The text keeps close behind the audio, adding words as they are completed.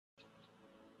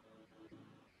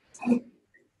Okay,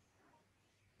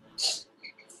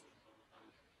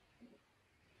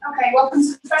 welcome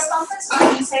to the press conference.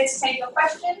 I'm here to take your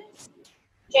questions.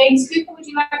 James Cooper, would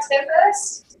you like to go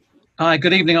first? Hi,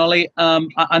 good evening, Ollie.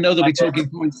 I know there'll be talking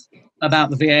points about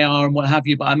the VAR and what have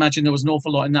you, but I imagine there was an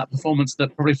awful lot in that performance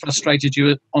that probably frustrated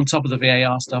you on top of the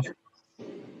VAR stuff.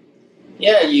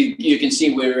 Yeah, you can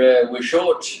see we're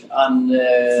short, and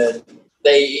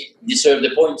they deserve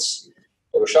the points.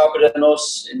 They were sharper than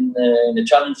us in the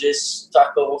challenges,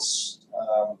 tackles.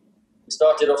 We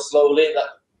started off slowly. That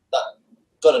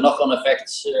got a knock-on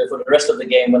effect for the rest of the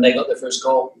game when they got their first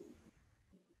goal.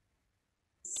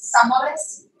 Sam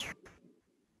Wallace.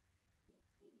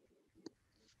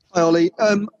 Hi, Ollie.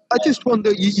 I just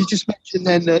wonder, you just mentioned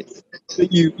then that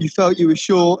you felt you were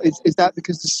short. Is that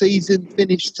because the season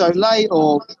finished so late,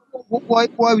 or why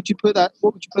would you put that?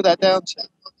 What would you put that down to?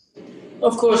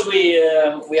 Of course, we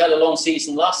had a long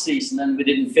season last season, and we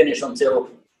didn't finish until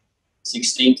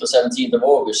 16th or 17th of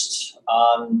August,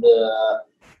 and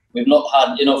we've not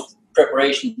had enough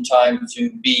preparation time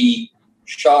to be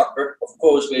sharper. Of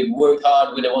course, we've worked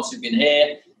hard with the ones who've been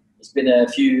here. There's been a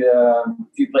few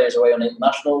players away on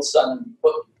internationals,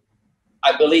 but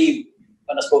I believe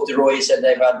when I spoke to Roy, he said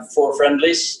they've had 4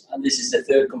 friendlies, and this is the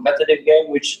 3rd competitive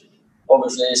game, which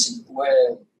obviously is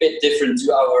a bit different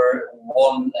to our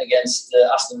one against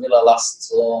Aston Villa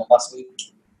last week.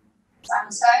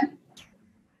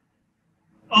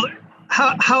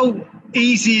 How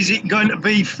easy is it going to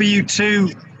be for you to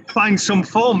find some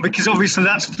form? Because obviously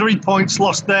that's 3 points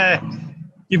lost there.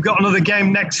 You've got another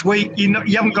game next week. You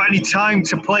haven't got any time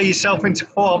to play yourself into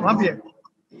form, have you?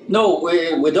 No,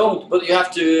 we don't. But you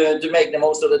have to make the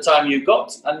most of the time you've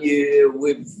got, and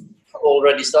we've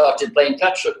already started playing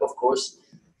catch up, of course,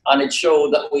 and it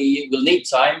showed that we will need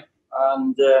time,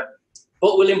 and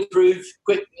but we'll improve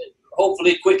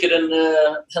hopefully quicker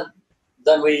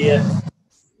than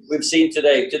we've seen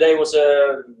today. Today was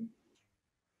a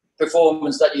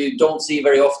performance that you don't see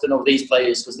very often of these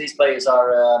players, because these players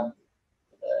are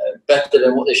better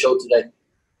than what they showed today.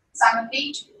 Simon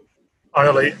Beach. Hi,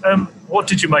 Ollie. What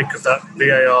did you make of that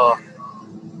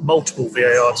multiple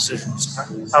VAR decisions?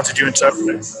 How did you interpret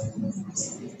it?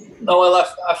 No, well,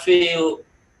 I feel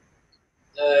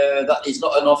that is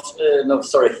not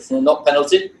not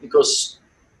penalty, because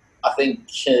I think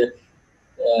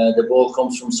the ball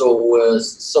comes from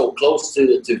so close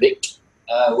to Vic.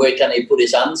 Where can he put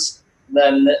his hands?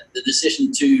 Then the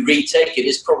decision to retake it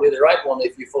is probably the right one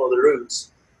if you follow the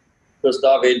rules, because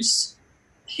David's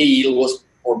heel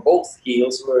or both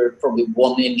heels were probably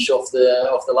 1 inch off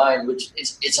the line, which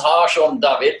it's harsh on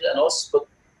David and us, but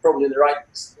probably the right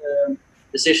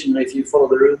decision if you follow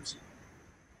the rules.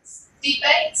 Steve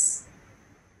Bates.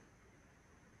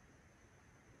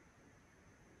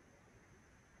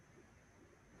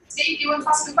 Steve, do you want to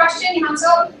ask a question? Your hands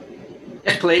up.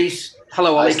 Yes, please.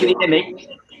 Hello, Ollie. Can you hear me?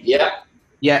 Yeah.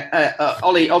 Yeah,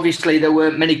 Ollie, obviously there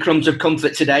were many crumbs of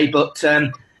comfort today, but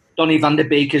Donny van der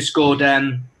Beek has scored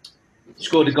a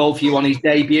goal for you on his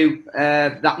debut.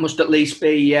 That must at least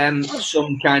be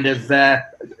some kind of,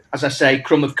 as I say,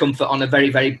 crumb of comfort on a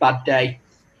very, very bad day.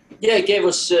 Yeah, it gave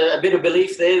us a bit of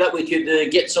belief there that we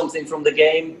could get something from the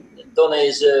game. Donny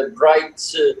is bright.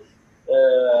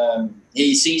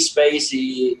 He sees space.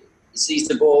 He sees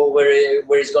the ball where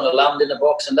he's going to land in the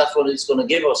box, and that's what he's going to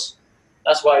give us.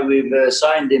 That's why we've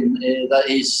signed him. That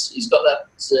he's got that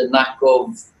knack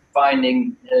of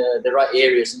finding the right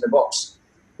areas in the box.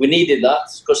 We needed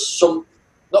that because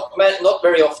not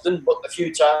very often, but a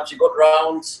few times he got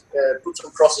round, put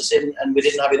some crosses in, and we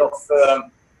didn't have enough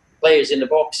players in the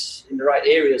box in the right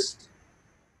areas.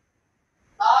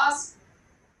 Lars.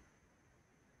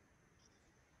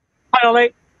 Hi,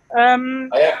 Ollie.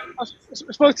 I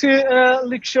spoke to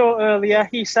Luke Shaw earlier.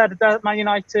 He said that Man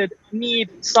United need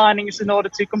signings in order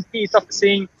to compete after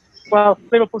seeing,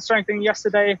 Liverpool strengthening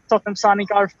yesterday, Tottenham signing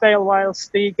Gareth Bale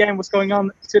whilst the game was going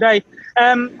on today.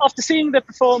 After seeing the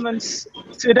performance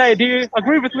today, do you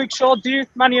agree with Luke Shaw? Do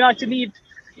Man United need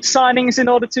signings in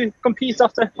order to compete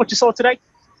after what you saw today?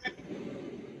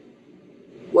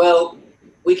 Well,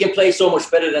 we can play so much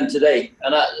better than today,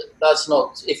 and that's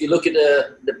not. If you look at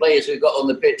the players we've got on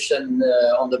the pitch and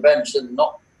on the bench and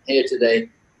not here today,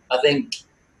 I think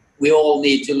we all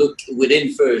need to look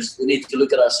within first. We need to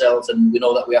look at ourselves, and we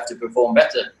know that we have to perform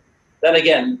better. Then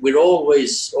again, we're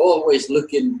always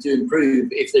looking to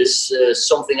improve. If there's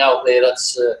something out there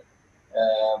that's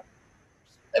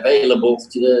available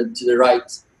to the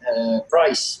right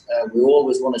price, we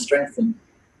always want to strengthen.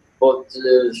 But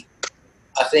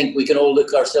I think we can all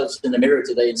look ourselves in the mirror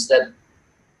today instead.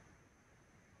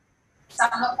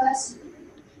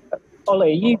 Ole, are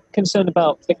you concerned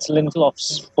about Victor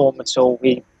Lindelof's form at all?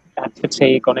 He had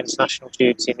fatigue on international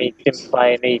duty and he didn't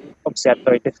play, and he obviously had a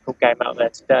very difficult game out there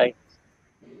today.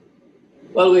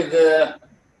 Well,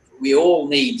 we all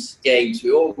need games,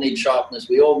 we all need sharpness,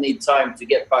 we all need time to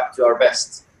get back to our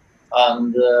best.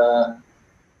 And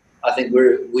I think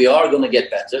we are going to get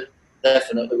better,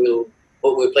 definitely.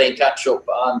 But we're playing catch up.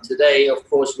 And today, of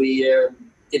course, we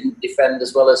didn't defend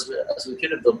as well as we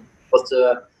could have done. But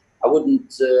I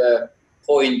wouldn't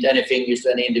point any fingers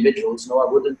to any individuals. No,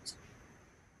 I wouldn't.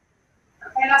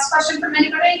 Okay, last question from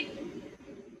anybody?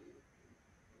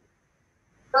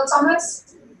 Bill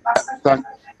Thomas? Last question.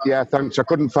 Yeah, thanks. I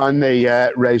couldn't find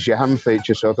the raise your hand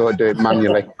feature, so I thought I'd do it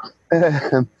manually.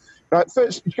 Right,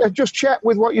 first, just check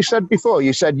with what you said before.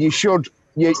 You said you should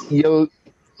look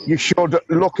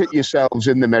at yourselves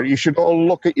in the mirror. You should all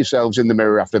look at yourselves in the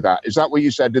mirror after that. Is that what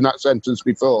you said in that sentence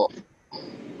before?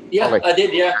 Yeah, Ollie? I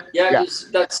did. Yeah.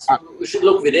 That's we should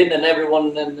look within, and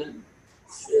everyone know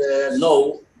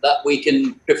that we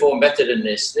can perform better than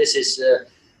this. This is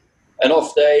an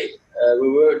off day.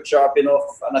 We weren't sharp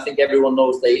enough, and I think everyone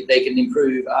knows they can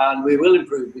improve, and we will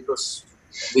improve because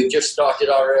we've just started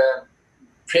our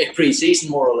pre-season,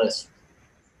 more or less.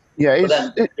 Yeah,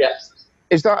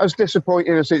 is that as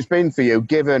disappointing as it's been for you,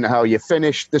 given how you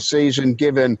finished the season,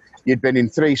 given you'd been in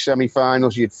 3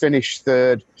 semi-finals, you'd finished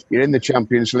third, you're in the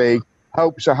Champions League,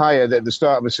 hopes are higher at the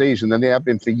start of a season than they have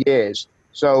been for years.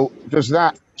 So does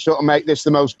that sort of make this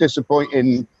the most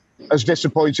disappointing as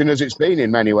it's been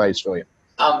in many ways for you?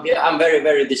 I'm very,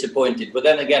 very disappointed. But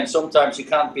then again, sometimes you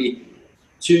can't be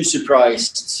too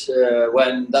surprised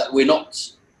when that we're not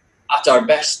at our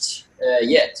best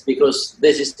yet, because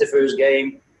this is the first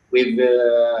game. We've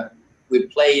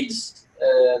played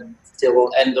till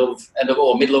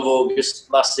middle of August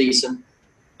last season,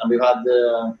 and we've had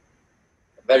a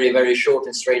very, very short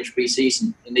and strange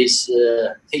pre-season in these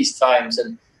times.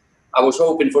 And I was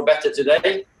hoping for better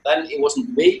today. Then it wasn't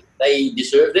to be. They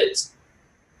deserved it,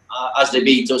 as they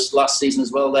beat us last season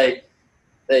as well. They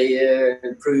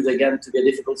proved again to be a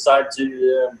difficult side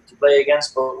to play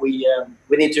against. But we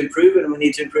need to improve, and we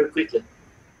need to improve quickly.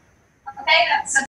 Okay, that's